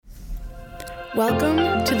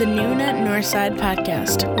Welcome to the Noon at Northside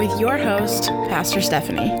podcast with your host, Pastor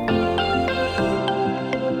Stephanie.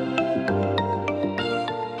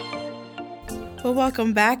 Well,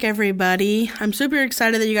 welcome back, everybody. I'm super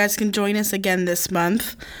excited that you guys can join us again this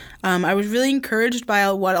month. I was really encouraged by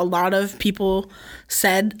what a lot of people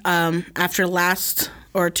said after last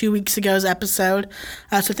or 2 weeks ago's episode.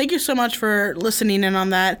 So thank you so much for listening in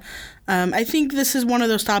on that. I think this is one of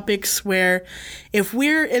those topics where if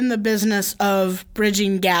we're in the business of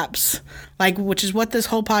bridging gaps, which is what this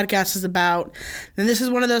whole podcast is about, then this is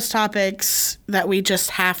one of those topics that we just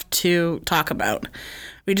have to talk about.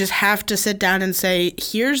 We just have to sit down and say,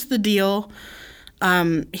 here's the deal.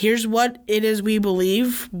 Here's what it is we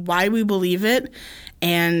believe, why we believe it,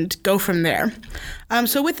 and go from there.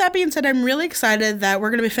 So with that being said, I'm really excited that we're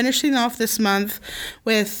going to be finishing off this month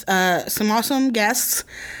with some awesome guests.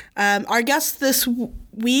 Our guests this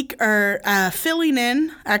week are filling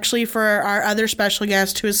in, actually, for our other special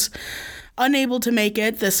guest who is unable to make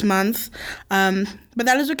it this month. But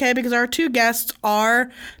that is okay because our two guests are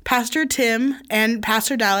Pastor Tim and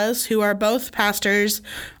Pastor Dallas, who are both pastors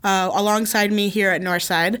alongside me here at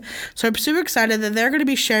Northside. So I'm super excited that they're going to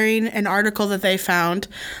be sharing an article that they found.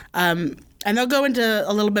 And they'll go into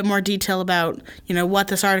a little bit more detail about, what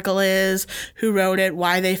this article is, who wrote it,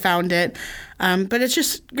 why they found it. But it's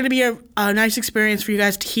just going to be a nice experience for you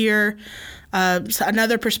guys to hear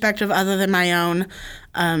another perspective other than my own.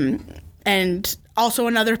 And also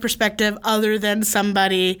another perspective other than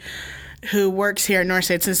somebody who works here at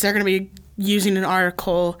Northside, since they're going to be using an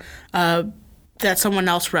article that someone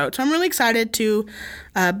else wrote. So I'm really excited to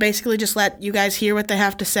basically just let you guys hear what they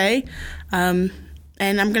have to say. And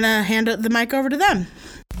I'm going to hand the mic over to them.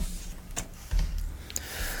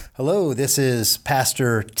 Hello, this is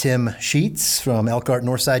Pastor Tim Sheets from Elkhart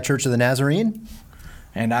Northside Church of the Nazarene.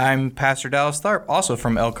 And I'm Pastor Dallas Tharp, also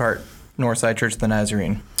from Elkhart Northside Church of the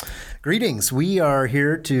Nazarene. Greetings. We are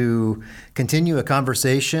here to continue a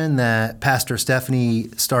conversation that Pastor Stephanie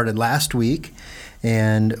started last week.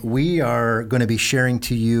 And we are going to be sharing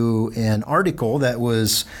to you an article that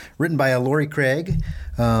was written by Laurie Krieg.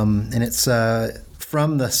 And it's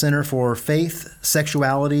from the Center for Faith,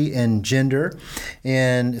 Sexuality, and Gender.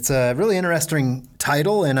 And it's a really interesting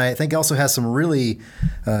title, and I think also has some really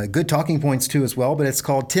good talking points too as well. But it's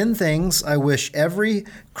called 10 Things I Wish Every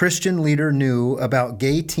Christian Leader Knew About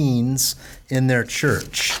Gay Teens in Their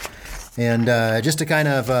Church. And just to kind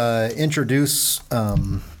of introduce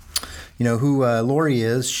who Laurie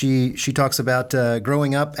is. She talks about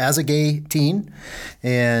growing up as a gay teen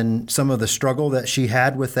and some of the struggle that she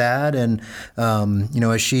had with that. And,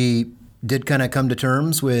 as she did kind of come to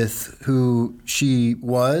terms with who she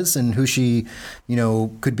was and who she,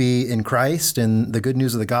 could be in Christ and the good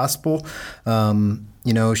news of the gospel,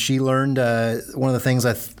 she learned one of the things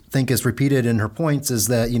I think is repeated in her points is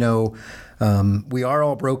that, we are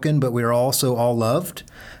all broken, but we are also all loved.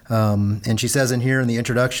 And she says in here in the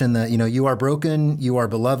introduction that, you are broken, you are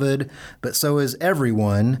beloved, but so is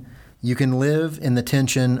everyone. You can live in the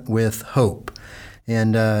tension with hope.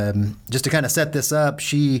 And just to kind of set this up,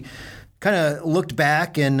 she kind of looked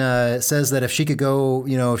back and says that if she could go,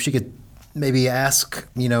 if she could maybe ask,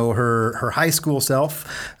 her high school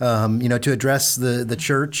self, to address the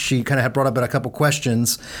church. She kind of had brought up a couple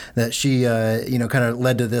questions that she, kind of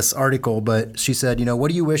led to this article. But she said, what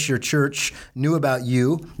do you wish your church knew about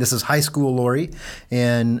you? This is high school Laurie.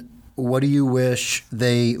 And what do you wish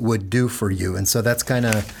they would do for you? And so that's kind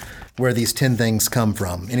of where these 10 things come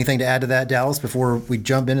from. Anything to add to that, Dallas, before we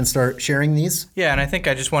jump in and start sharing these? Yeah, and I think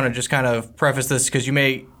I just want to just kind of preface this because you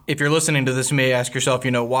may, if you're listening to this, you may ask yourself,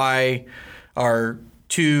 why are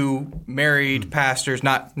two married pastors,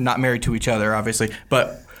 not married to each other, obviously,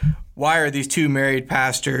 but why are these two married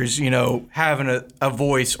pastors, having a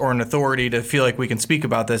voice or an authority to feel like we can speak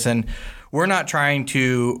about this? And we're not trying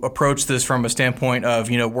to approach this from a standpoint of,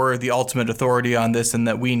 we're the ultimate authority on this and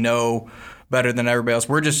that we know better than everybody else.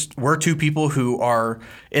 We're two people who are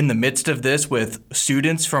in the midst of this with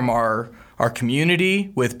students from our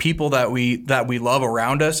community, with people that we love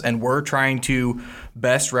around us, and we're trying to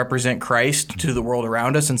best represent Christ to the world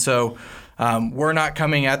around us. And so we're not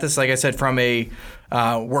coming at this, like I said, from a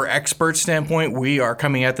we're expert standpoint. We are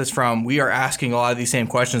coming at this from, we are asking a lot of these same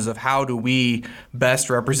questions of how do we best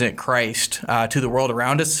represent Christ to the world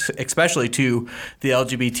around us, especially to the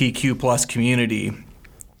LGBTQ plus community.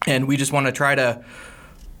 And we just want to try to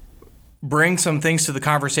bring some things to the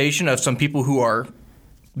conversation of some people who are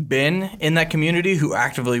been in that community, who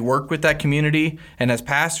actively work with that community, and as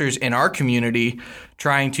pastors in our community,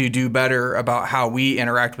 trying to do better about how we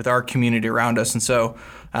interact with our community around us. And so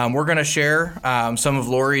we're going to share some of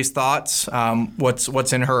Laurie's thoughts,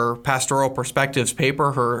 what's in her pastoral perspectives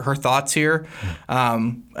paper, her thoughts here,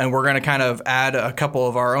 and we're going to kind of add a couple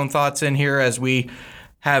of our own thoughts in here as we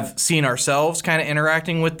have seen ourselves kind of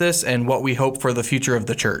interacting with this and what we hope for the future of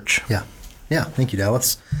the church. Yeah, thank you,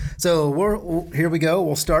 Dallas. So here we go.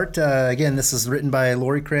 We'll start. Again, this is written by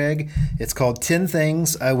Laurie Krieg. It's called 10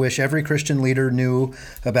 Things I Wish Every Christian Leader Knew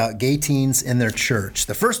About Gay Teens in Their Church.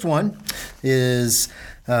 The first one is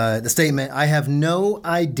the statement, I have no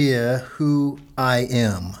idea who I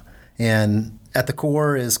am. And at the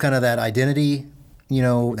core is kind of that identity,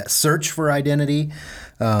 that search for identity.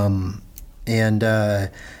 And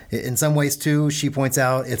in some ways, too, she points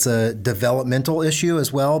out it's a developmental issue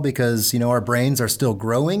as well because, our brains are still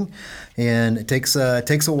growing and it takes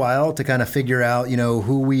a while to kind of figure out,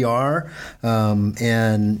 who we are.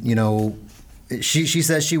 She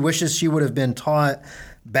says she wishes she would have been taught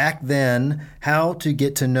back then how to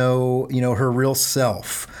get to know, her real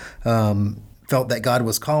self. Felt that God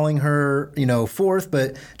was calling her, forth,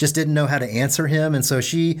 but just didn't know how to answer him. And so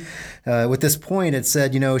she, with this point, it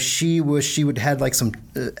said, she wished she would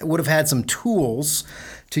have had some tools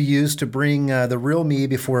to use to bring the real me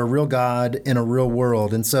before a real God in a real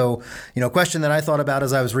world. And so, a question that I thought about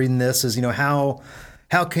as I was reading this is, how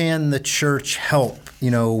can the church help,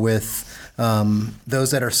 with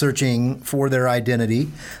those that are searching for their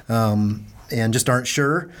identity? And just aren't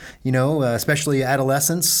sure, especially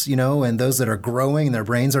adolescents, and those that are growing and their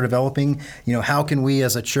brains are developing, how can we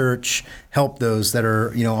as a church help those that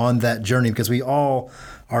are, on that journey? Because we all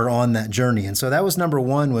are on that journey. And so that was number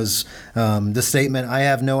one was the statement, I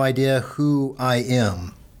have no idea who I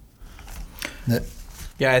am.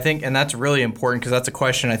 Yeah, I think, and that's really important because that's a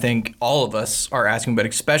question I think all of us are asking, but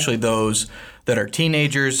especially those that are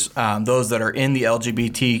teenagers, those that are in the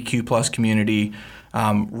LGBTQ plus community,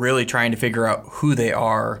 really trying to figure out who they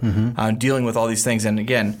are, dealing with all these things. And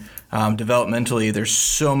again, developmentally, there's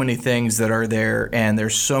so many things that are there and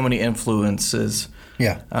there's so many influences.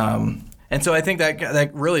 Yeah. And so I think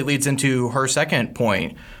that really leads into her second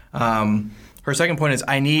point. Her second point is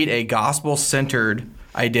I need a gospel-centered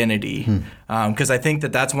identity because I think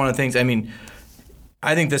that's one of the things,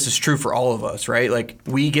 I think this is true for all of us, right? Like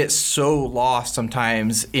we get so lost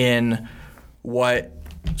sometimes in what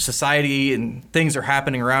society and things are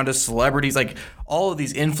happening around us, celebrities, like all of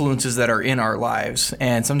these influences that are in our lives.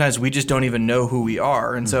 And sometimes we just don't even know who we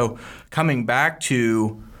are. And so coming back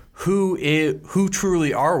to who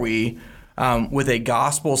truly are we with a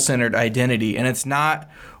gospel-centered identity. And it's not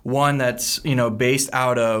one that's, based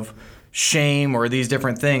out of shame or these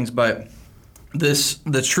different things, but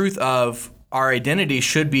the truth of our identity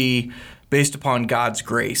should be based upon God's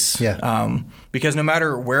grace. Yeah. Because no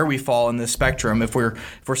matter where we fall in this spectrum, if we're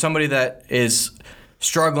somebody that is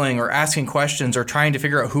struggling or asking questions or trying to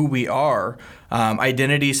figure out who we are,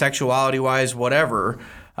 identity, sexuality-wise, whatever,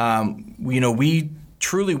 we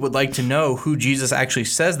truly would like to know who Jesus actually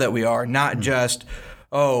says that we are, not just,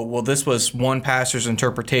 oh, well, this was one pastor's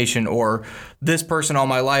interpretation or this person all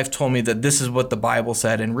my life told me that this is what the Bible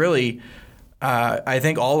said. And really, I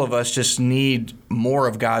think all of us just need more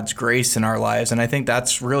of God's grace in our lives. And I think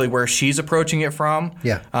that's really where she's approaching it from.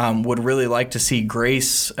 Yeah. Would really like to see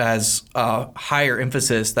grace as a higher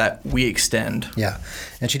emphasis that we extend. Yeah.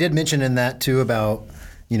 And she did mention in that too about,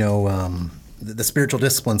 the spiritual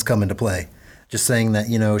disciplines come into play. Just saying that,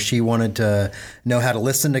 she wanted to know how to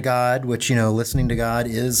listen to God, which, listening to God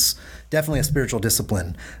is definitely a spiritual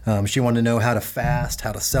discipline. She wanted to know how to fast,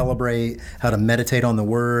 how to celebrate, how to meditate on the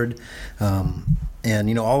Word.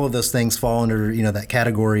 And, all of those things fall under, that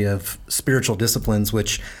category of spiritual disciplines,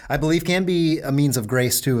 which I believe can be a means of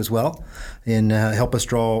grace too as well and help us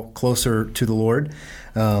draw closer to the Lord.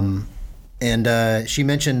 And she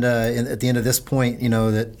mentioned at the end of this point,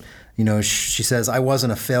 that she says, I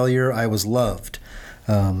wasn't a failure, I was loved.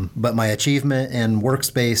 But my achievement and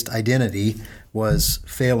works-based identity was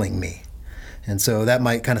failing me. And so that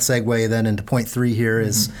might kind of segue then into point 3 here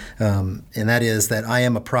is, and that is that I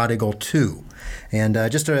am a prodigal too. And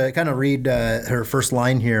just to kind of read her first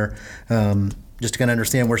line here, just to kind of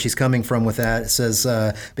understand where she's coming from with that. It says,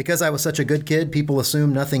 because I was such a good kid, people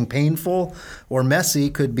assumed nothing painful or messy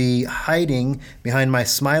could be hiding behind my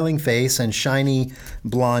smiling face and shiny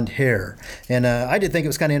blonde hair. And I did think it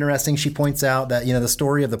was kind of interesting. She points out that, the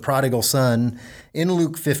story of the prodigal son in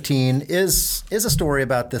Luke 15 is a story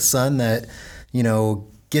about this son that,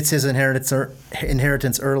 gets his inheritance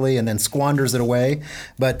early and then squanders it away.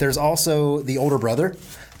 But there's also the older brother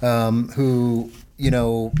who,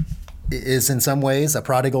 is in some ways a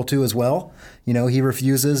prodigal too as well. He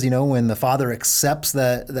refuses, when the father accepts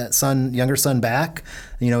that younger son back,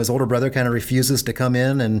 his older brother kind of refuses to come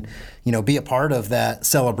in and, be a part of that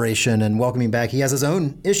celebration and welcoming back. He has his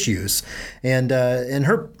own issues. And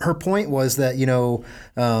her point was that,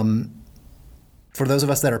 for those of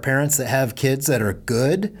us that are parents that have kids that are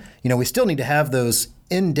good, we still need to have those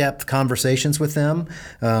in-depth conversations with them.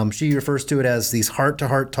 She refers to it as these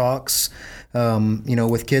heart-to-heart talks,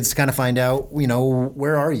 with kids to kind of find out,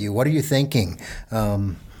 where are you? What are you thinking?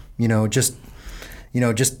 Just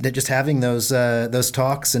having those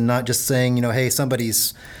talks and not just saying, hey,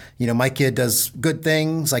 somebody's, my kid does good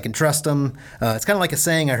things, I can trust them. It's kind of like a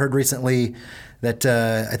saying I heard recently that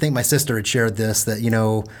I think my sister had shared this, that,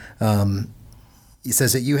 he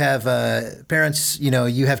says that you have parents,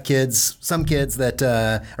 you have kids, some kids that,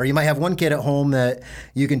 or you might have one kid at home that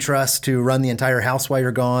you can trust to run the entire house while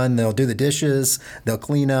you're gone. They'll do the dishes, they'll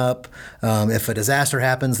clean up. If a disaster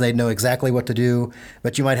happens, they know exactly what to do.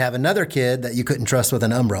 But you might have another kid that you couldn't trust with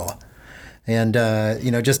an umbrella. And,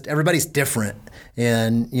 just everybody's different.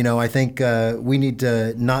 And, I think we need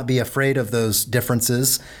to not be afraid of those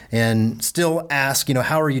differences and still ask,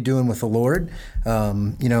 how are you doing with the Lord?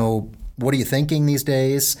 What are you thinking these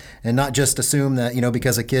days? And not just assume that,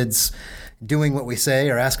 because a kid's doing what we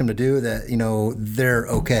say or ask them to do that, they're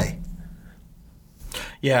okay.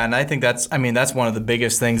 Yeah, and I think that's one of the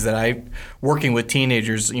biggest things that working with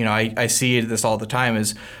teenagers, I see this all the time,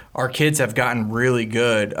 is our kids have gotten really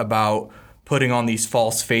good about putting on these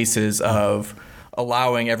false faces of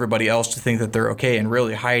allowing everybody else to think that they're okay and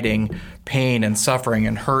really hiding pain and suffering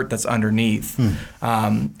and hurt that's underneath.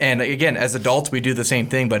 And again, as adults, we do the same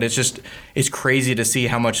thing, but it's crazy to see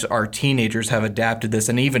how much our teenagers have adapted this.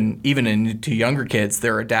 And even into younger kids,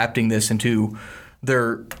 they're adapting this into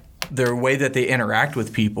their way that they interact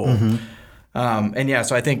with people. So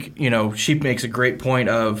I think, she makes a great point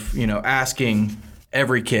of, asking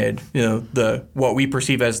every kid, what we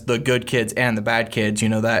perceive as the good kids and the bad kids,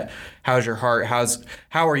 that how's your heart,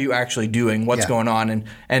 how are you actually doing, what's going on,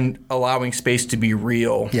 and allowing space to be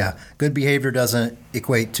real. Yeah, good behavior doesn't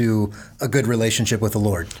equate to a good relationship with the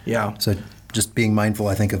Lord. Yeah. So just being mindful,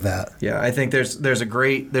 I think, of that. Yeah, I think there's a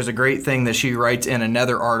great thing that she writes in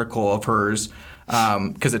another article of hers.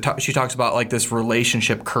 Because she talks about like this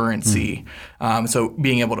relationship currency. So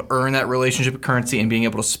being able to earn that relationship currency and being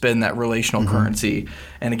able to spend that relational currency.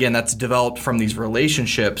 And again, that's developed from these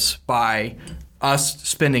relationships by us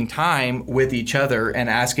spending time with each other and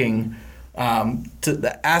asking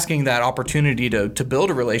that opportunity to build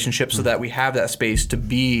a relationship so that we have that space to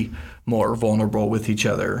be more vulnerable with each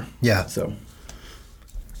other. Yeah. So.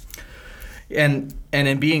 And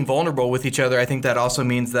in being vulnerable with each other, I think that also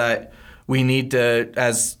means that we need to,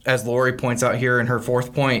 as Laurie points out here in her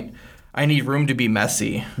fourth point, I need room to be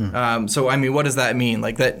messy. So, what does that mean?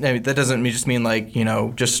 Like that doesn't just mean like,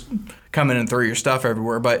 just come in and throw your stuff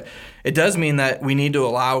everywhere. But it does mean that we need to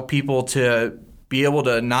allow people to be able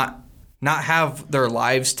to not have their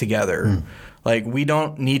lives together. Like we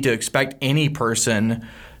don't need to expect any person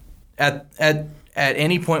at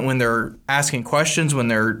any point when they're asking questions, when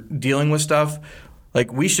they're dealing with stuff.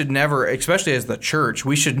 Like we should never, especially as the church,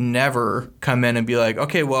 we should never come in and be like,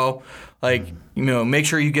 okay, well, like, make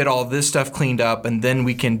sure you get all this stuff cleaned up and then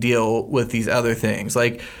we can deal with these other things.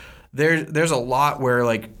 Like there's a lot where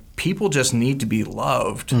like people just need to be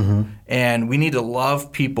loved and we need to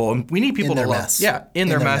love people and we need people to love mess. Yeah, in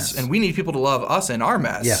their mess. And we need people to love us in our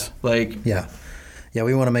mess. Yeah.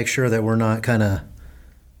 We want to make sure that we're not kind of,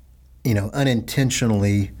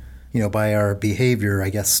 unintentionally, by our behavior, I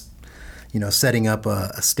guess, setting up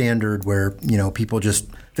a standard where, people just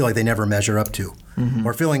feel like they never measure up to.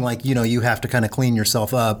 Or feeling like, you have to kind of clean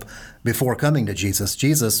yourself up before coming to Jesus.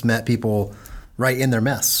 Jesus met people right in their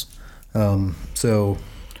mess.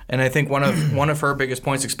 And I think one of her biggest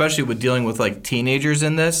points, especially with dealing with like teenagers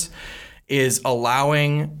in this, is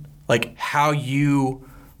allowing like how you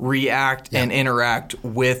react and interact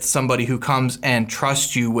with somebody who comes and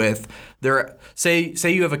trusts you with their say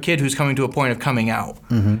you have a kid who's coming to a point of coming out.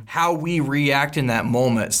 How we react in that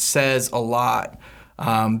moment says a lot.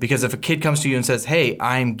 Because if a kid comes to you and says, "Hey,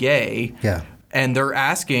 I'm gay," and they're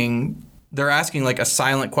asking like a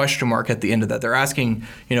silent question mark at the end of that. They're asking,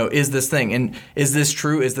 is this thing and is this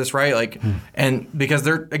true? Is this right? Like, and because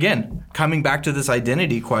they're again coming back to this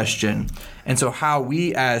identity question. And so how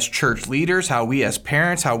we as church leaders, how we as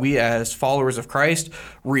parents, how we as followers of Christ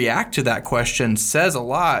react to that question says a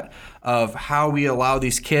lot of how we allow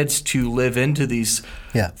these kids to live into these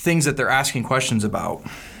things that they're asking questions about.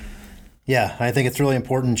 Yeah, I think it's really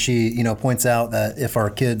important. She, points out that if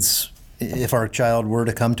our child were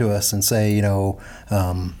to come to us and say,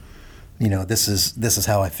 this is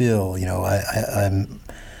how I feel.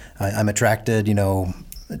 I'm attracted,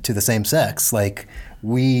 to the same sex. Like,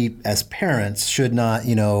 we as parents should not,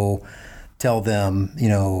 tell them,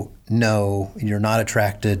 no, you're not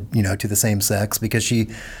attracted, to the same sex, because she,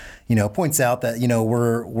 points out that,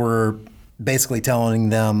 we're basically telling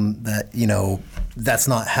them that, that's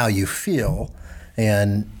not how you feel.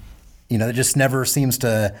 And, it just never seems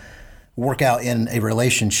to work out in a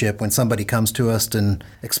relationship when somebody comes to us and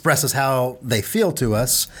expresses how they feel to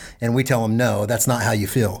us, and we tell them, no, that's not how you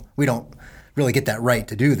feel. We don't really get that right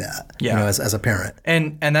to do that, as a parent.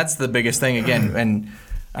 And that's the biggest thing, again, and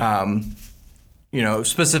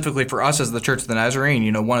specifically for us as the Church of the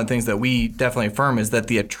Nazarene, one of the things that we definitely affirm is that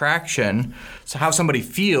the attraction, so how somebody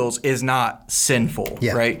feels, is not sinful,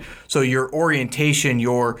 right? So your orientation,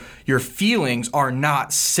 your feelings are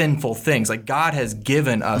not sinful things. Like, God has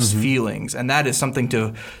given us feelings, and that is something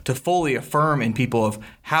to fully affirm in people of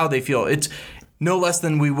how they feel. It's no less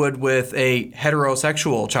than we would with a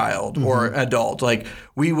heterosexual child or adult. Like,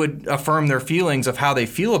 we would affirm their feelings of how they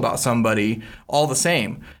feel about somebody all the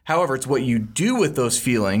same. However, it's what you do with those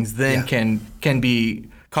feelings then can be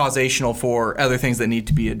causational for other things that need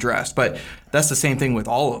to be addressed. But that's the same thing with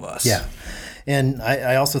all of us. Yeah. And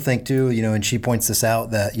I also think too, and she points this out,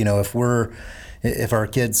 that, if our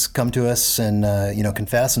kids come to us and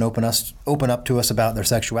confess and open up to us about their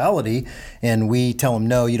sexuality, and we tell them,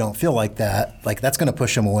 no, you don't feel like that, like, that's going to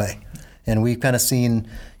push them away. And we've kind of seen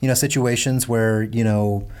situations where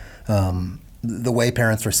the way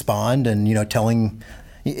parents respond, and telling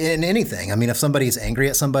in anything. I mean, if somebody's angry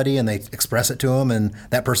at somebody and they express it to them, and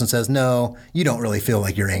that person says, no, you don't really feel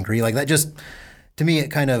like you're angry, like, that just, to me, it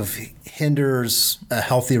kind of hinders a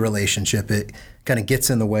healthy relationship. It kind of gets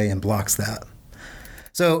in the way and blocks that.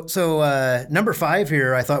 So number 5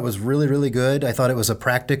 here, I thought was really, really good. I thought it was a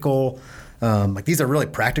practical, these are really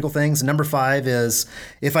practical things. Number 5 is,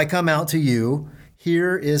 if I come out to you,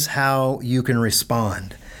 here is how you can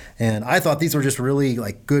respond. And I thought these were just really,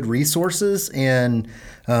 like, good resources and,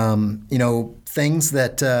 things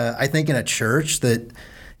that I think in a church that,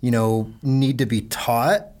 need to be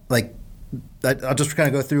taught. Like, I'll just kind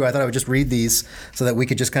of go through. I thought I would just read these so that we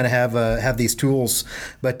could just kind of have these tools.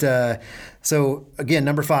 But so again,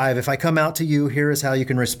 number 5, if I come out to you, here is how you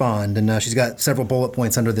can respond. And she's got several bullet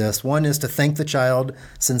points under this. One is to thank the child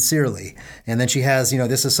sincerely. And then she has,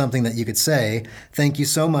 this is something that you could say, thank you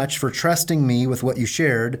so much for trusting me with what you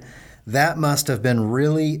shared. That must have been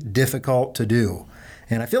really difficult to do.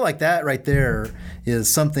 And I feel like that right there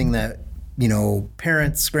is something that,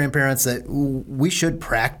 parents, grandparents, that we should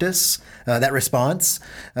practice that response.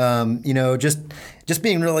 Just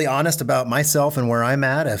being really honest about myself and where I'm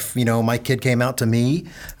at. If, my kid came out to me,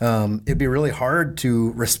 it'd be really hard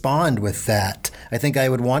to respond with that. I think I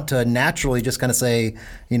would want to naturally just kind of say,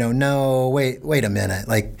 no, wait a minute.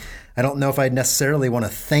 Like, I don't know if I'd necessarily want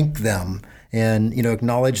to thank them and,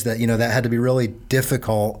 acknowledge that, that had to be really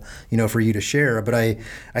difficult, for you to share. But I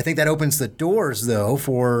think that opens the doors, though,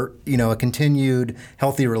 for, a continued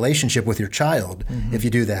healthy relationship with your child if you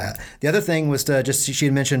do that. The other thing was to she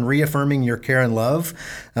had mentioned reaffirming your care and love.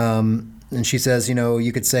 And she says,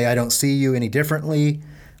 you could say, I don't see you any differently.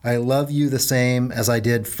 I love you the same as I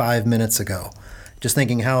did 5 minutes ago. Just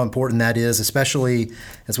thinking how important that is, especially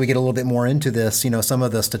as we get a little bit more into this, some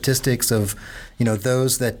of the statistics of,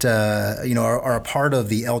 those that, are a part of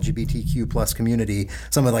the LGBTQ plus community,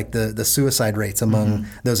 some of like the suicide rates among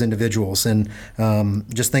those individuals. And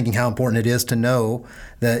just thinking how important it is to know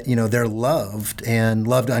that, they're loved and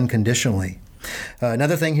loved unconditionally.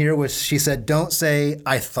 Another thing here was she said, don't say,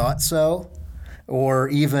 I thought so, or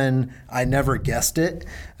even, I never guessed it.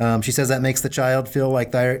 She says that makes the child feel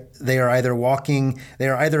like they are either a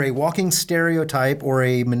walking stereotype or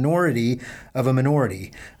a minority of a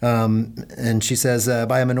minority. And she says,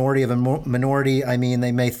 by a minority of a minority, I mean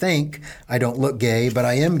they may think I don't look gay, but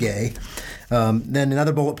I am gay. Then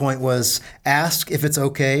another bullet point was ask if it's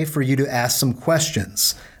okay for you to ask some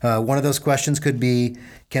questions. One of those questions could be,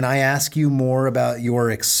 can I ask you more about your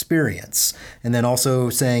experience? And then also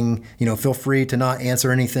saying, feel free to not answer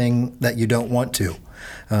anything that you don't want to.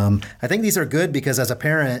 I think these are good because as a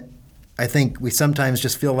parent, I think we sometimes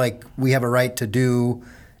just feel like we have a right to do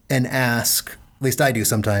and ask, at least I do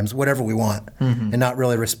sometimes, whatever we want and not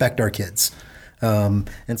really respect our kids. And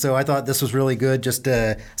so I thought this was really good just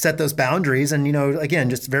to set those boundaries and, again,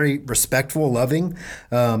 just very respectful, loving.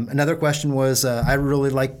 Another question was I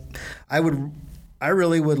really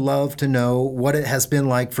would love to know what it has been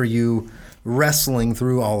like for you wrestling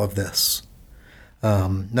through all of this.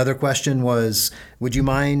 Another question was, would you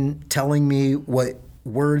mind telling me what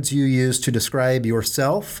words you use to describe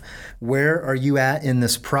yourself. Where are you at in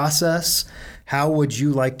this process? How would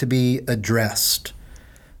you like to be addressed?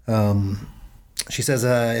 She says,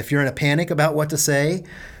 if you're in a panic about what to say,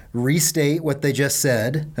 restate what they just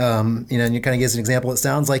said. And you kind of gives an example. It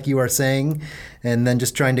sounds like you are saying, and then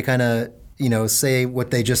just trying to kind of, say what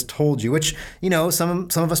they just told you, which, some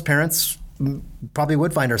of us parents probably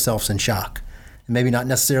would find ourselves in shock and maybe not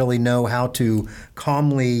necessarily know how to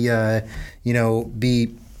calmly,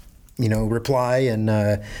 be, reply. And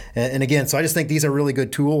again, so I just think these are really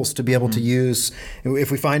good tools to be able to use if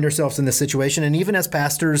we find ourselves in this situation. And even as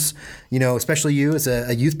pastors, especially you as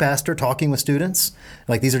a youth pastor talking with students,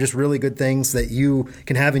 like these are just really good things that you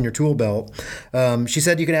can have in your tool belt. She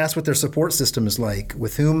said you can ask what their support system is like.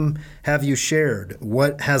 With whom have you shared?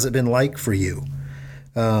 What has it been like for you?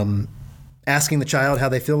 Asking the child how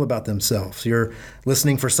they feel about themselves. You're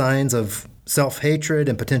listening for signs of self-hatred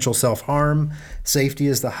and potential self-harm. Safety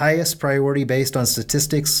is the highest priority based on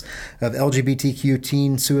statistics of LGBTQ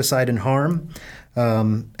teen suicide and harm.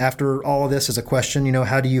 After all of this is a question,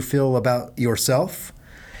 how do you feel about yourself?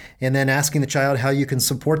 And then asking the child how you can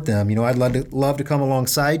support them. I'd love to come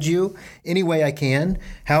alongside you any way I can.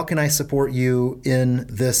 How can I support you in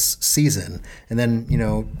this season? And then,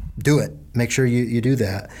 do it. Make sure you do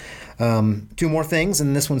that. Two more things,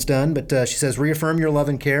 and this one's done, but she says, reaffirm your love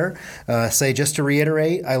and care. Say, just to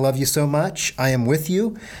reiterate, I love you so much. I am with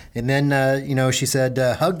you. And then, she said,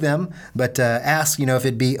 hug them, but ask, if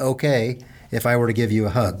it'd be okay if I were to give you a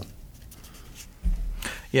hug.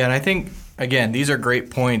 Yeah, and I think, again, these are great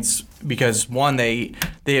points because, one, they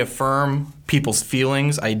affirm people's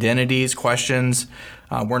feelings, identities, questions.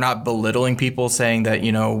 We're not belittling people, saying that,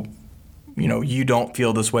 you don't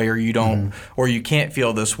feel this way, or you don't, or you can't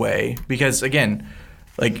feel this way, because again,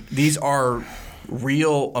 like these are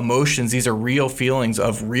real emotions, these are real feelings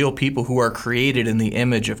of real people who are created in the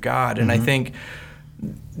image of God. And I think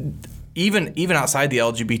even outside the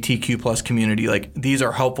LGBTQ plus community, like these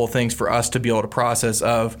are helpful things for us to be able to process,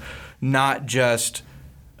 of not just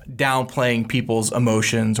downplaying people's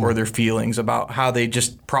emotions or their feelings about how they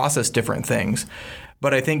just process different things.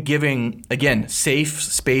 But I think giving, again, safe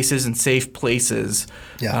spaces and safe places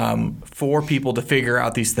for people to figure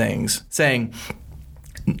out these things. Saying,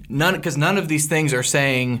 because none of these things are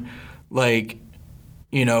saying, like,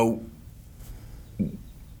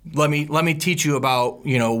 let me teach you about,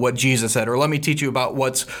 what Jesus said, or let me teach you about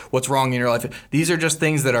what's wrong in your life. These are just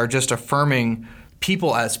things that are just affirming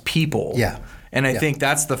people as people. Yeah. And I think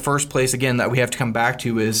that's the first place, again, that we have to come back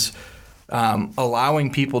to is allowing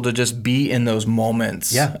people to just be in those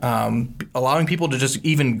moments. Yeah. Allowing people to just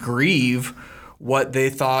even grieve what they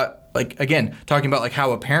thought, like, again, talking about like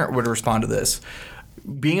how a parent would respond to this.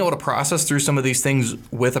 Being able to process through some of these things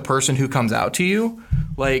with a person who comes out to you,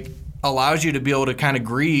 like, allows you to be able to kind of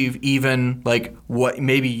grieve even like what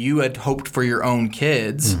maybe you had hoped for your own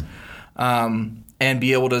kids. And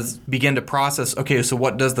be able to begin to process, okay, so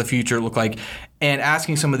what does the future look like? And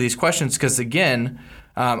asking some of these questions, because again,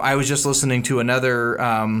 I was just listening to another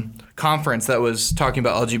conference that was talking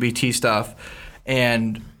about LGBT stuff,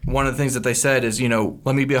 and one of the things that they said is,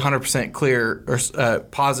 let me be 100% clear, or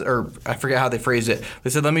positive, or I forget how they phrased it.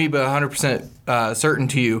 They said, let me be 100% certain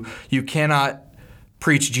to you, you cannot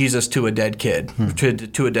preach Jesus to a dead kid,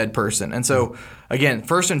 to a dead person. And so, again,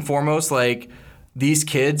 first and foremost, like, these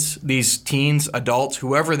kids, these teens, adults,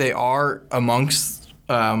 whoever they are amongst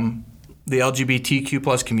the LGBTQ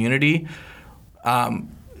plus community,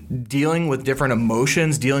 dealing with different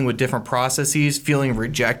emotions, dealing with different processes, feeling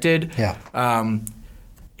rejected. Yeah.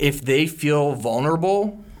 If they feel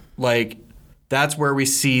vulnerable, like, that's where we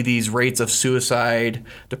see these rates of suicide,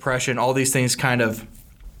 depression, all these things kind of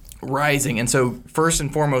rising. And so first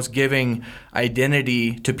and foremost, giving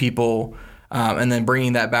identity to people, and then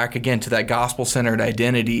bringing that back again to that gospel-centered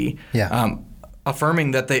identity,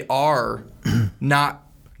 affirming that they are not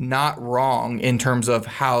wrong in terms of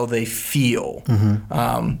how they feel.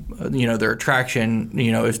 Their attraction,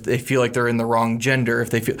 if they feel like they're in the wrong gender, if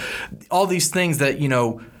they feel all these things that,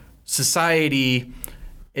 society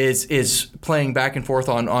is playing back and forth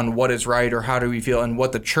on what is right or how do we feel, and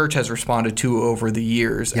what the church has responded to over the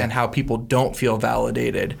years, and how people don't feel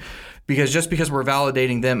validated. Because just because we're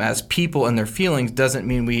validating them as people and their feelings doesn't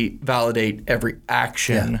mean we validate every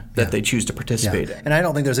action that they choose to participate in. And I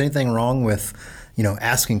don't think there's anything wrong with,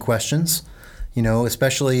 asking questions,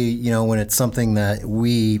 especially, when it's something that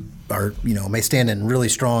we are, may stand in really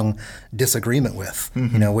strong disagreement with,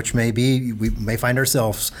 which may be, we may find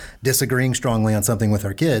ourselves disagreeing strongly on something with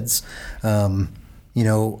our kids.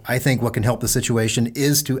 I think what can help the situation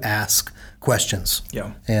is to ask questions.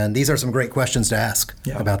 Yeah. And these are some great questions to ask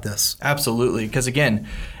about this. Absolutely. Because again,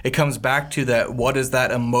 it comes back to that, what is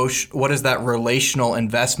that relational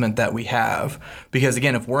investment that we have? Because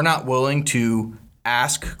again, if we're not willing to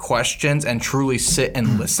ask questions and truly sit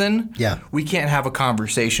and listen, we can't have a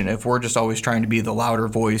conversation if we're just always trying to be the louder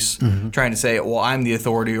voice, trying to say, well, I'm the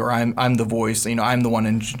authority, or I'm the voice, I'm the one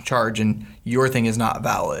in charge, and your thing is not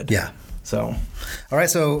valid. Yeah. So, all right.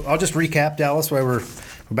 So I'll just recap, Dallas, where we're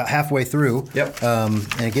about halfway through. Yep.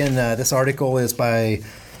 And again, this article is by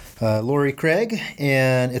Laurie Krieg,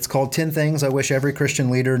 and it's called 10 Things I Wish Every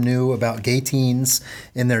Christian Leader Knew About Gay Teens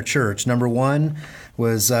in Their Church. Number 1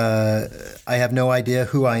 was I have no idea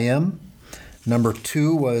who I am. Number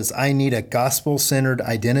 2 was I need a gospel-centered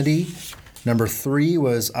identity. Number 3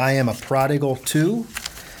 was I am a prodigal too.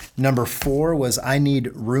 Number 4 was I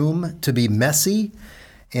need room to be messy.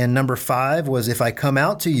 And number 5 was if I come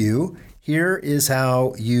out to you, here is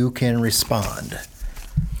how you can respond.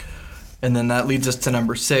 And then that leads us to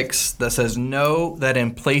number 6 that says, know that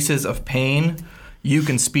in places of pain, you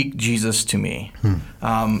can speak Jesus to me.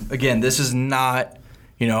 Again, this is not,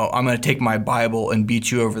 I'm going to take my Bible and beat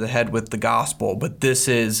you over the head with the gospel, but this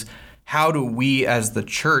is how do we as the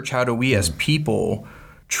church, how do we as people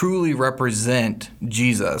truly represent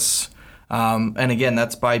Jesus? And again,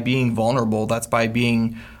 that's by being vulnerable. That's by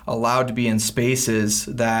being allowed to be in spaces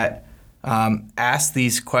that ask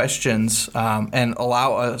these questions and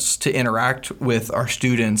allow us to interact with our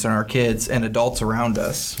students and our kids and adults around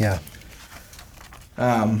us. Yeah.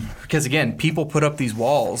 Because again, people put up these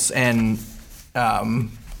walls, and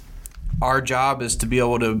our job is to be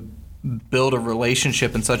able to build a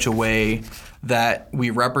relationship in such a way that we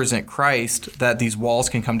represent Christ, that these walls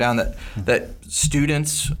can come down, that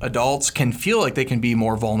students, adults can feel like they can be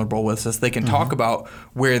more vulnerable with us. They can talk about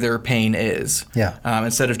where their pain is,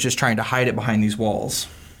 instead of just trying to hide it behind these walls.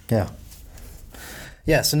 Yeah.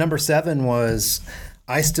 Yeah, so number 7 was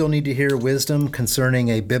I still need to hear wisdom concerning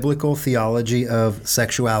a biblical theology of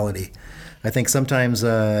sexuality. I think sometimes,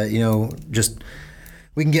 just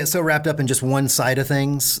we can get so wrapped up in just one side of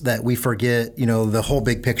things that we forget, the whole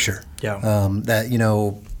big picture. Yeah.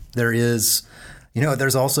 That, there is,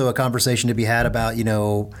 there's also a conversation to be had about,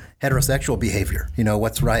 heterosexual behavior,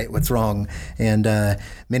 what's right, what's wrong. And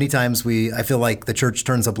many times I feel like the church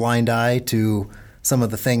turns a blind eye to some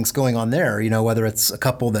of the things going on there, whether it's a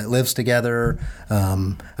couple that lives together,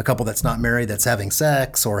 a couple that's not married that's having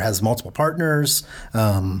sex or has multiple partners.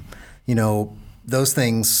 Those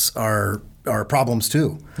things are problems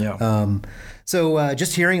too. Yeah. So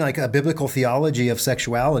just hearing like a biblical theology of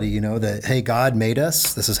sexuality, that, hey, God made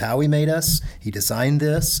us. This is how he made us. He designed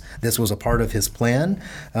this. This was a part of his plan.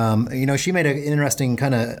 She made an interesting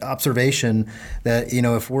kind of observation that,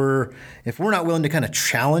 if we're not willing to kind of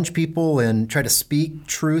challenge people and try to speak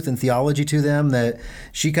truth and theology to them, that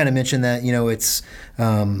she kind of mentioned that, it's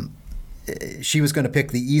she was going to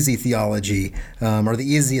pick the easy theology or the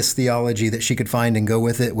easiest theology that she could find and go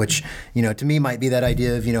with it, which, to me might be that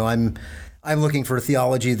idea of, I'm looking for a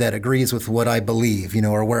theology that agrees with what I believe,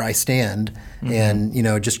 or where I stand, and,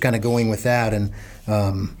 just kind of going with that. And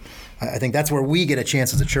I think that's where we get a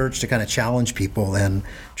chance as a church to kind of challenge people and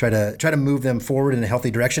try to move them forward in a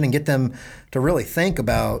healthy direction and get them to really think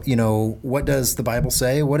about, what does the Bible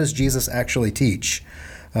say? What does Jesus actually teach?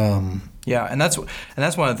 Yeah, and that's one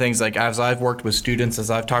of the things, like, as I've worked with students, as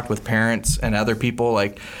I've talked with parents and other people,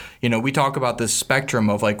 like, we talk about this spectrum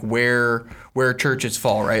of like where churches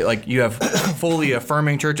fall, right? Like, you have fully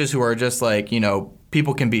affirming churches who are just like,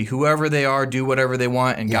 people can be whoever they are, do whatever they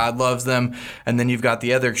want, and God loves them. And then you've got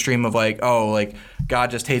the other extreme of like,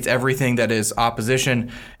 God just hates everything that is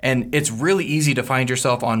opposition. And it's really easy to find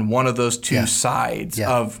yourself on one of those two sides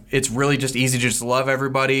of, it's really just easy to just love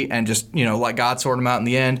everybody and just, let God sort them out in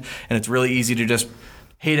the end. And it's really easy to just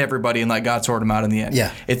hate everybody and let God sort them out in the end.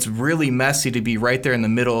 Yeah. It's really messy to be right there in the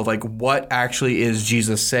middle of like, what actually is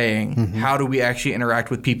Jesus saying? How do we actually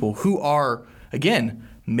interact with people who are, again,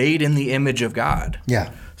 made in the image of God?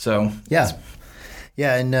 Yeah. So yeah,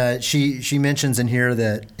 and she mentions in here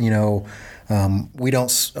that we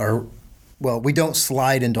don't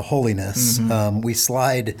slide into holiness. We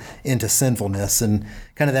slide into sinfulness, and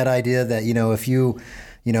kind of that idea that if you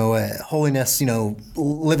holiness,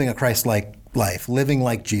 living a Christ-like life, living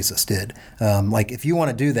like Jesus did. Like if you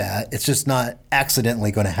want to do that, it's just not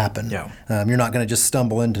accidentally going to happen. Yeah. You're not going to just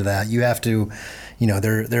stumble into that. You have to,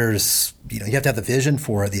 there's you have to have the vision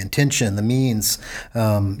for it, the intention, the means,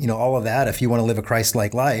 all of that if you want to live a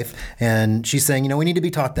Christ-like life. And she's saying, we need to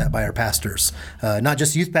be taught that by our pastors, not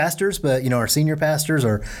just youth pastors, but, our senior pastors,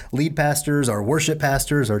 our lead pastors, our worship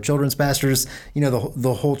pastors, our children's pastors,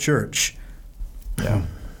 the whole church. Yeah.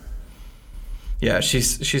 Yeah, she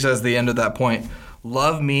says at the end of that point,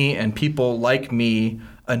 love me and people like me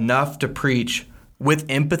enough to preach with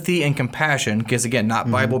empathy and compassion, because again, not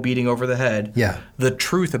Bible beating over the head, the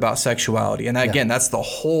truth about sexuality. And again, that's the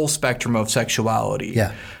whole spectrum of sexuality.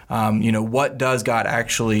 Yeah. What does God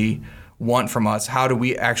actually want from us? How do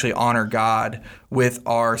we actually honor God with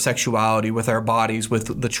our sexuality, with our bodies,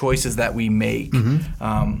 with the choices that we make?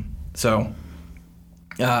 Point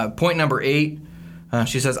number 8,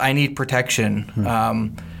 she says, I need protection.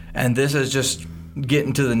 And this is just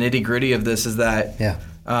getting to the nitty gritty of this is that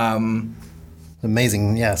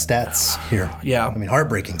amazing stats here. Yeah. I mean,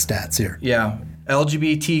 heartbreaking stats here. Yeah.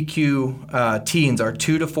 LGBTQ teens are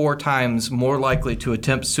 2 to 4 times more likely to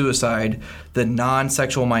attempt suicide than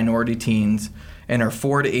non-sexual minority teens, and are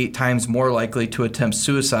 4 to 8 times more likely to attempt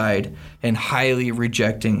suicide in highly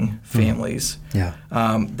rejecting families.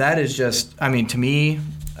 That is just, to me,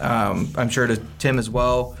 I'm sure to Tim as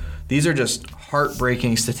well, these are just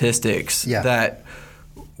heartbreaking statistics that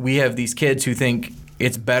we have these kids who think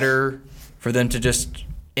it's better for them to just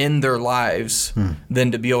end their lives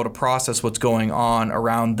than to be able to process what's going on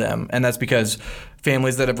around them. And that's because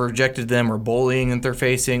families that have rejected them or bullying that they're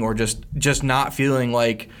facing, or just not feeling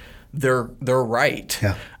like they're right.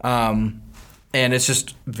 And it's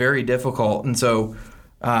just very difficult. And so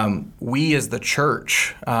we as the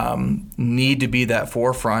church need to be that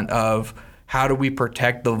forefront of how do we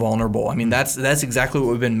protect the vulnerable. I mean, that's exactly what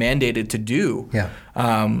we've been mandated to do.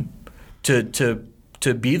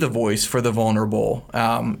 To be the voice for the vulnerable.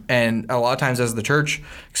 And a lot of times as the church,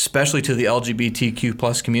 especially to the LGBTQ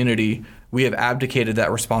plus community, we have abdicated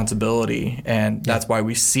that responsibility. And that's why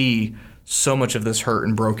we see so much of this hurt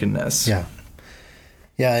and brokenness.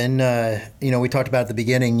 And, we talked about at the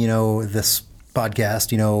beginning, this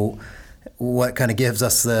podcast, what kind of gives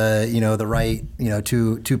us the right,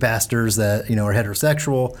 two pastors that, are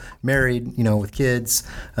heterosexual, married, with kids,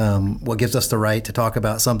 what gives us the right to talk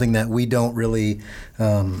about something that we don't really,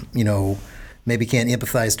 maybe can't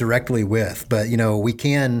empathize directly with, but, we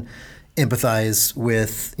can empathize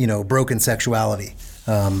with, broken sexuality,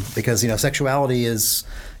 because, sexuality is,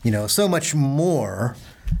 so much more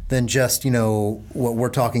than just, what we're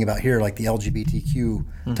talking about here, like the LGBTQ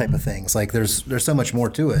type of things. Like there's so much more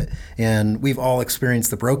to it. And we've all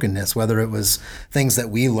experienced the brokenness, whether it was things that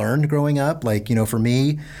we learned growing up. Like, for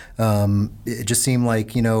me, it just seemed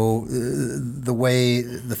like, the way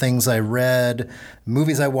the things I read,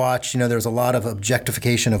 movies I watched, there was a lot of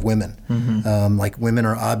objectification of women. Like women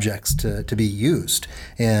are objects to be used.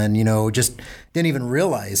 And, just didn't even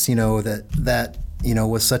realize, that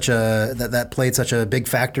was such that played such a big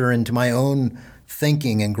factor into my own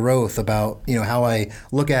thinking and growth about, how I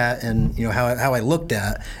look at and, how I looked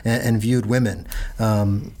at and viewed women.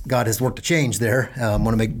 God has worked a change there. I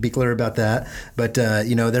want to be clear about that. But,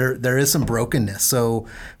 there is some brokenness. So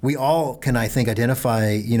we all can, I think,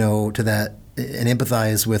 identify, to that and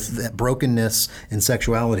empathize with that brokenness in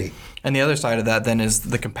sexuality. And the other side of that then is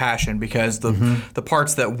the compassion, because the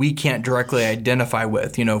parts that we can't directly identify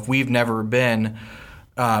with, if we've never been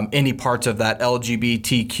any parts of that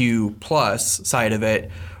LGBTQ plus side of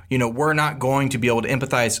it, we're not going to be able to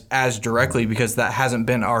empathize as directly because that hasn't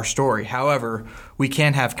been our story. However, we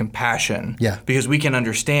can have compassion because we can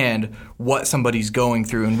understand what somebody's going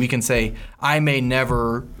through, and we can say, I may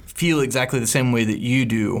never feel exactly the same way that you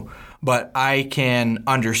do, but I can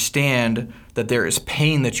understand that there is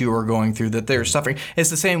pain that you are going through, that there's suffering. It's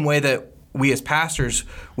the same way that we as pastors,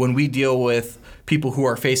 when we deal with people who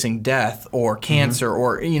are facing death or cancer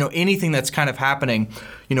or anything that's kind of happening,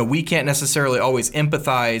 we can't necessarily always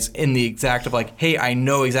empathize in the exact of like, hey, I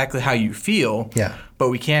know exactly how you feel. But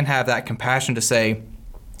we can have that compassion to say,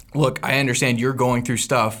 look, I understand you're going through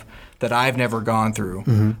stuff that I've never gone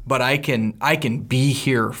through, but I can be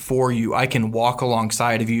here for you. I can walk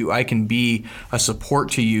alongside of you. I can be a support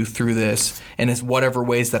to you through this, and it's whatever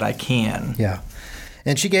ways that I can.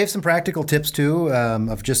 And she gave some practical tips too,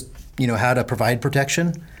 of just how to provide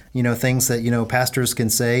protection. Things that pastors can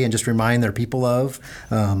say and just remind their people of.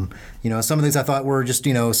 Some of these I thought were just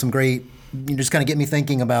some great you just kind of get me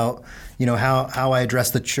thinking about, how I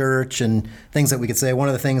address the church and things that we could say. One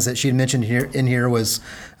of the things that she had mentioned here was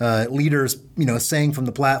leaders, saying from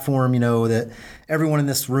the platform, that everyone in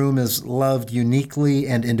this room is loved uniquely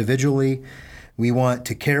and individually. We want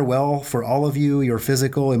to care well for all of you. Your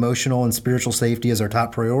physical, emotional, and spiritual safety is our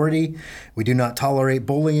top priority. We do not tolerate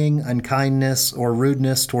bullying, unkindness, or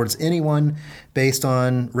rudeness towards anyone based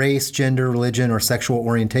on race, gender, religion, or sexual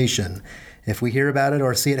orientation. If we hear about it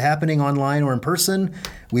or see it happening online or in person,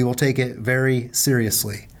 we will take it very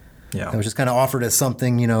seriously. Yeah. It was just kind of offered as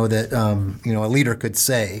something, that, a leader could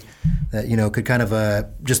say that, could kind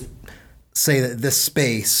of just say that this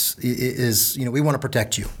space is, we want to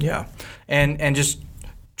protect you. Yeah. And just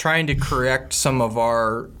trying to correct some of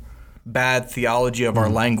our bad theology of our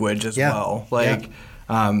language as well.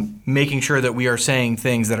 Making sure that we are saying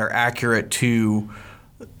things that are accurate to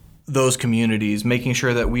those communities, making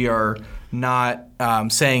sure that we are not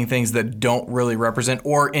saying things that don't really represent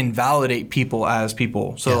or invalidate people as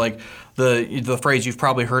people. So the phrase, you've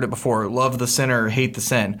probably heard it before, love the sinner, hate the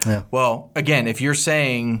sin. Yeah. Well, again, if you're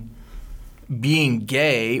saying being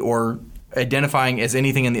gay or identifying as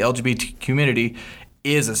anything in the LGBT community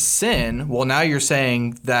is a sin, well, now you're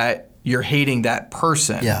saying that you're hating that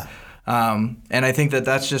person. Yeah. And I think that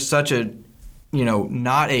that's just such a,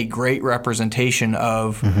 not a great representation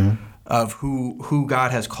of who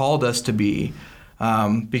God has called us to be.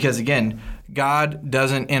 Because again, God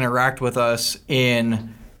doesn't interact with us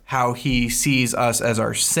in how he sees us as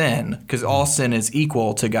our sin, because all sin is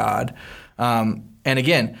equal to God. And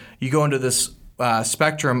again, you go into this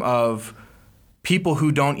spectrum of people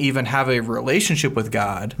who don't even have a relationship with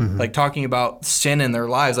God, like talking about sin in their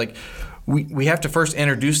lives. Like we have to first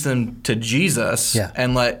introduce them to Jesus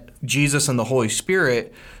and let Jesus and the Holy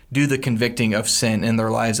Spirit do the convicting of sin in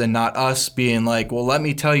their lives, and not us being like, well, let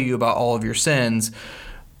me tell you about all of your sins.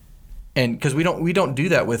 And because we don't do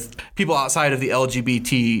that with people outside of the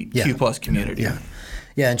LGBTQ plus community.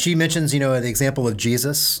 Yeah, and she mentions, the example of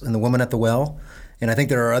Jesus and the woman at the well. And I think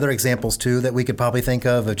there are other examples too that we could probably think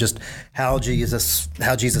of just how Jesus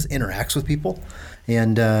interacts with people,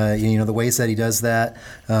 and the ways that he does that.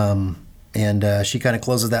 And she kind of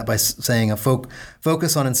closes that by saying,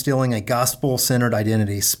 focus on instilling a gospel-centered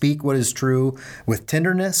identity. Speak what is true with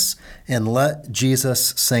tenderness, and let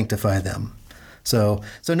Jesus sanctify them. So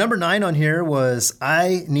number 9 on here was,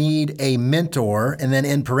 I need a mentor, and then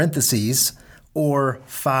in parentheses, or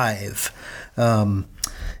 5.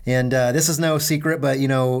 And this is no secret, but,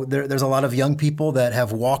 there's a lot of young people that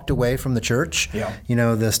have walked away from the church. Yeah.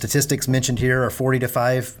 The statistics mentioned here are 40 to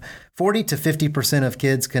 50% of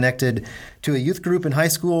kids connected to a youth group in high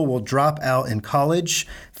school will drop out in college.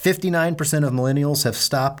 59% of millennials have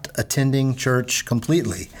stopped attending church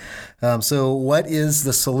completely. So what is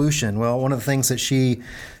the solution? Well, one of the things that she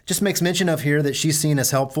just makes mention of here that she's seen as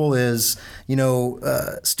helpful is,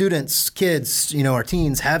 students, kids, our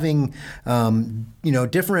teens having,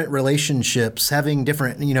 different relationships, having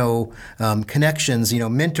different, connections,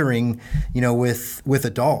 mentoring, with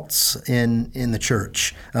adults in the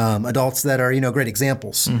church, adults that are, great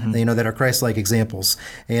examples, that are Christ-like examples.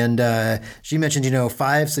 And she mentioned,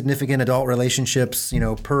 5 significant adult relationships,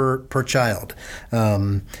 per child,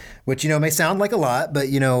 which, may sound like a lot, but,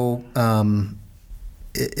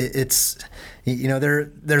 it's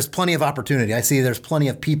there's plenty of opportunity. I see there's plenty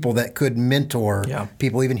of people that could mentor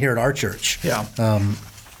people even here at our church. Yeah.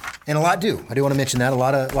 And a lot do. I do want to mention that a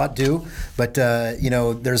lot do, but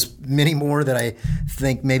there's many more that I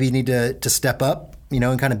think maybe need to step up,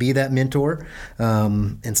 and kind of be that mentor,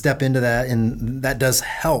 and step into that, and that does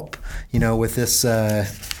help, with this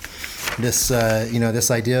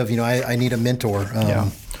this idea of I need a mentor.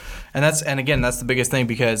 And again, that's the biggest thing,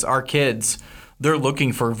 because our kids, they're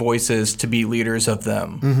looking for voices to be leaders of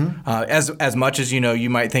them. As much as, you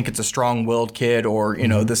might think it's a strong-willed kid or,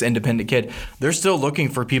 this independent kid, they're still looking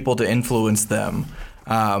for people to influence them.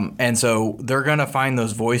 And so they're going to find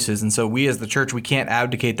those voices. And so we as the church, we can't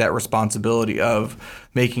abdicate that responsibility of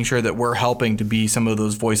making sure that we're helping to be some of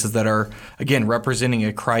those voices that are, again, representing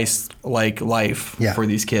a Christ-like life for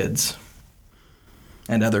these kids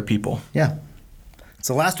and other people. Yeah.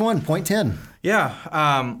 So last one, point 10.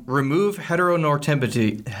 Yeah. Remove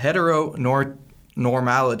heteronormativity.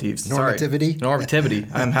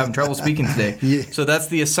 Normativity. I'm having trouble speaking today. So that's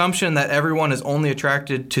the assumption that everyone is only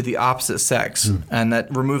attracted to the opposite sex, and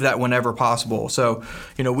that remove that whenever possible. So,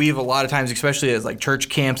 we have a lot of times, especially as like church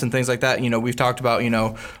camps and things like that, we've talked about,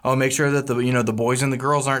 make sure that the boys and the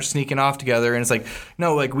girls aren't sneaking off together. And it's like,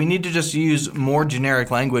 no, like we need to just use more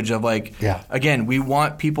generic language of again, we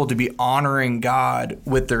want people to be honoring God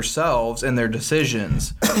with themselves and their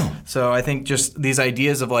decisions. So I think just these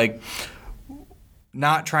ideas of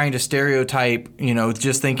not trying to stereotype,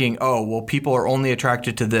 just thinking, oh, well, people are only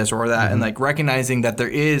attracted to this or that, and like recognizing that there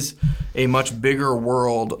is a much bigger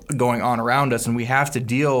world going on around us, and we have to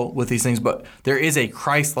deal with these things. But there is a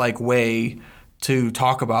Christ-like way to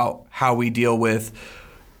talk about how we deal with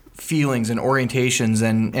feelings and orientations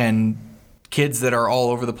and kids that are all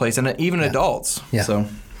over the place, and even adults. Yeah.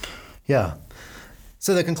 Yeah.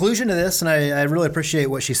 So the conclusion to this, and I really appreciate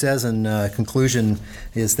what she says in conclusion,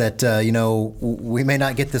 is that, we may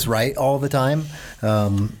not get this right all the time.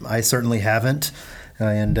 I certainly haven't,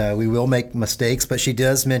 and we will make mistakes, but she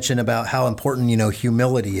does mention about how important,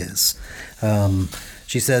 humility is.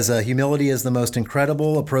 She says, humility is the most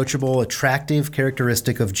incredible, approachable, attractive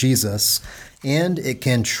characteristic of Jesus, and it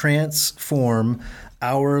can transform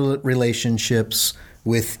our relationships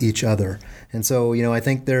with each other. And so, I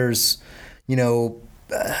think there's,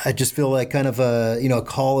 I just feel like kind of a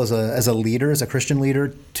call as a leader, as a Christian leader,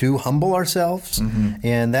 to humble ourselves,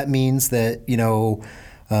 and that means that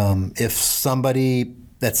if somebody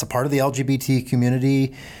that's a part of the LGBT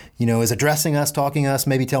community, is addressing us, talking to us,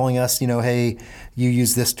 maybe telling us, hey, you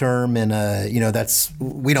use this term, and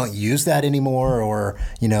we don't use that anymore, or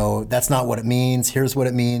that's not what it means. Here's what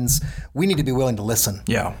it means. We need to be willing to listen.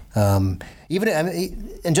 Yeah. And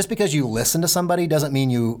just because you listen to somebody doesn't mean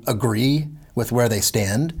you agree with where they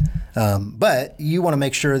stand, but you want to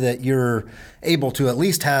make sure that you're able to at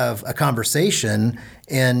least have a conversation,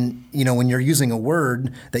 and when you're using a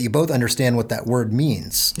word, that you both understand what that word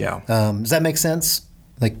means. Yeah. Does that make sense?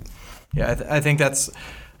 I think that's,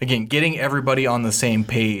 again, getting everybody on the same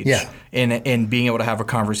page. Yeah. And being able to have a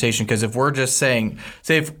conversation. Because if we're just saying,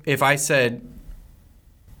 say if I said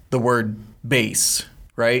the word bass,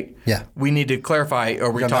 right? Yeah. We need to clarify,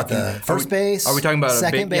 are we talking about the first bass? Are we talking about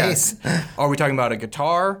second bass? Yeah. Are we talking about a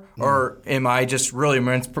guitar? Or am I just really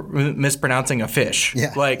mispronouncing a fish?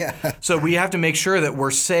 Yeah. So we have to make sure that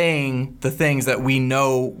we're saying the things that we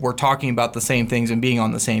know we're talking about the same things and being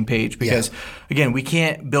on the same page. Because, again, we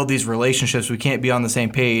can't build these relationships. We can't be on the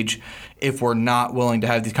same page if we're not willing to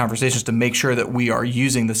have these conversations to make sure that we are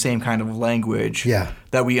using the same kind of language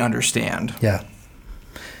that we understand. Yeah.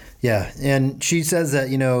 Yeah, and she says that,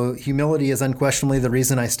 humility is unquestionably the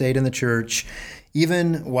reason I stayed in the church,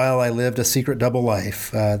 even while I lived a secret double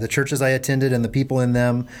life. The churches I attended and the people in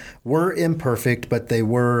them were imperfect, but they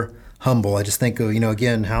were humble. I just think of,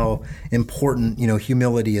 again, how important,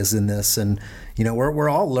 humility is in this. And, we're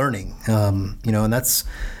all learning, and that's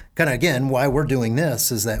kind of, again, why we're doing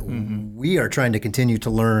this, is that we are trying to continue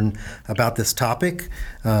to learn about this topic,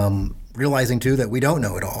 realizing, too, that we don't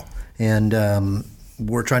know it all. And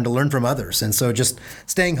we're trying to learn from others. And so just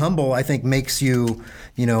staying humble, I think, makes you,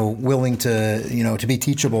 willing to, to be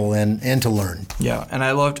teachable and to learn. Yeah. And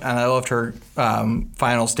I loved her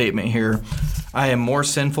final statement here. I am more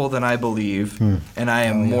sinful than I believe, and I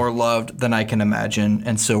am more loved than I can imagine,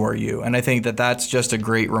 and so are you. And I think that that's just a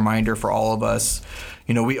great reminder for all of us.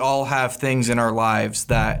 We all have things in our lives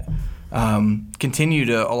that continue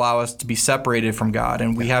to allow us to be separated from God,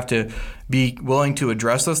 and we have to be willing to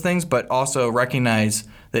address those things, but also recognize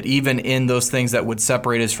that even in those things that would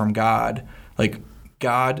separate us from God, like,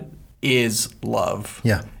 God is love.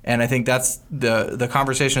 Yeah. And I think that's the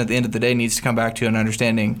conversation at the end of the day needs to come back to an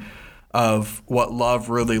understanding of what love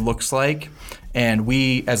really looks like. And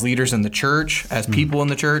we, as leaders in the church, as people in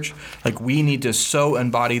the church, we need to so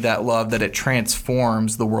embody that love that it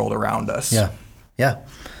transforms the world around us. Yeah. Yeah.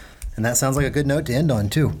 And that sounds like a good note to end on,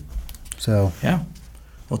 too. So, yeah.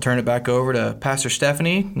 We'll turn it back over to Pastor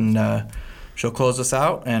Stephanie, and she'll close us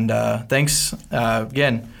out. And thanks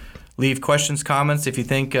again. Leave questions, comments if you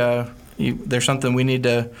think there's something we need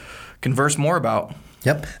to converse more about.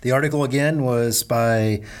 Yep. The article, again, was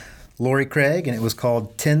by Laurie Krieg, and it was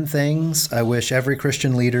called 10 Things I Wish Every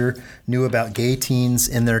Christian Leader Knew About Gay Teens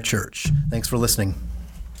in Their Church. Thanks for listening.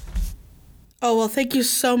 Oh, well, thank you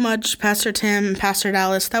so much, Pastor Tim, Pastor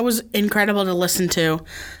Dallas. That was incredible to listen to.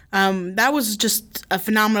 That was just a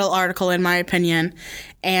phenomenal article, in my opinion.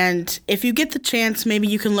 And if you get the chance, maybe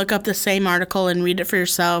you can look up the same article and read it for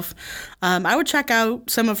yourself. I would check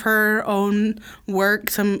out some of her own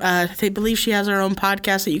work. I believe she has her own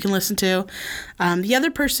podcast that you can listen to. The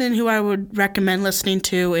other person who I would recommend listening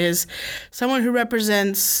to is someone who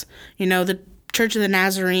represents, the Church of the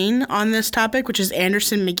Nazarene on this topic, which is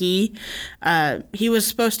Anderson McGee. He was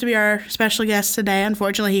supposed to be our special guest today.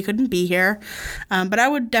 Unfortunately, he couldn't be here. But I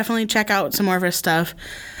would definitely check out some more of his stuff.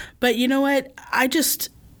 But you know what?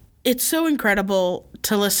 It's so incredible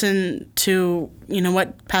to listen to,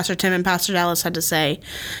 what Pastor Tim and Pastor Dallas had to say.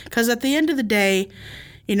 Because at the end of the day,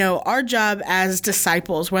 Our job as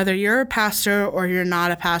disciples, whether you're a pastor or you're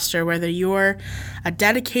not a pastor, whether you're a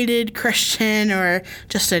dedicated Christian or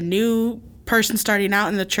just a new person starting out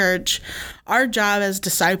in the church, our job as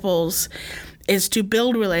disciples is to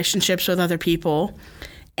build relationships with other people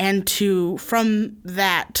and to, from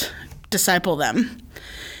that, disciple them.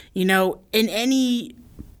 In any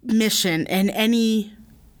mission, in any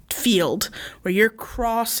field where you're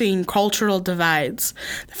crossing cultural divides,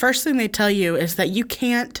 the first thing they tell you is that you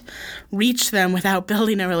can't reach them without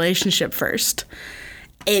building a relationship first.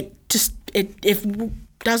 It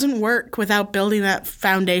doesn't work without building that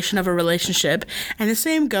foundation of a relationship. And the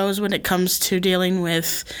same goes when it comes to dealing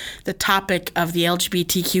with the topic of the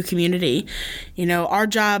LGBTQ community. Our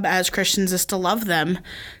job as Christians is to love them,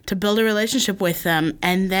 to build a relationship with them,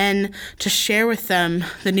 and then to share with them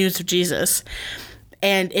the news of Jesus.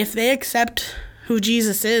 And if they accept who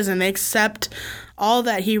Jesus is and they accept all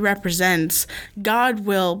that he represents, God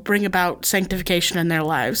will bring about sanctification in their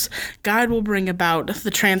lives. God will bring about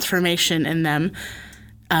the transformation in them.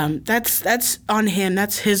 That's on him.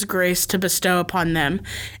 That's his grace to bestow upon them.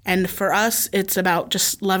 And for us, it's about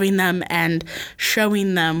just loving them and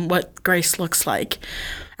showing them what grace looks like.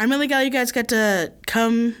 I'm really glad you guys got to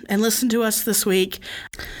come and listen to us this week.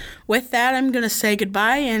 With that, I'm going to say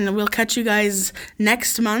goodbye, and we'll catch you guys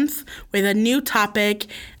next month with a new topic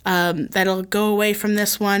that'll go away from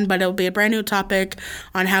this one, but it'll be a brand new topic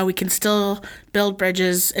on how we can still build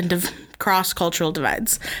bridges and cross cultural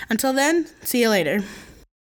divides. Until then, see you later.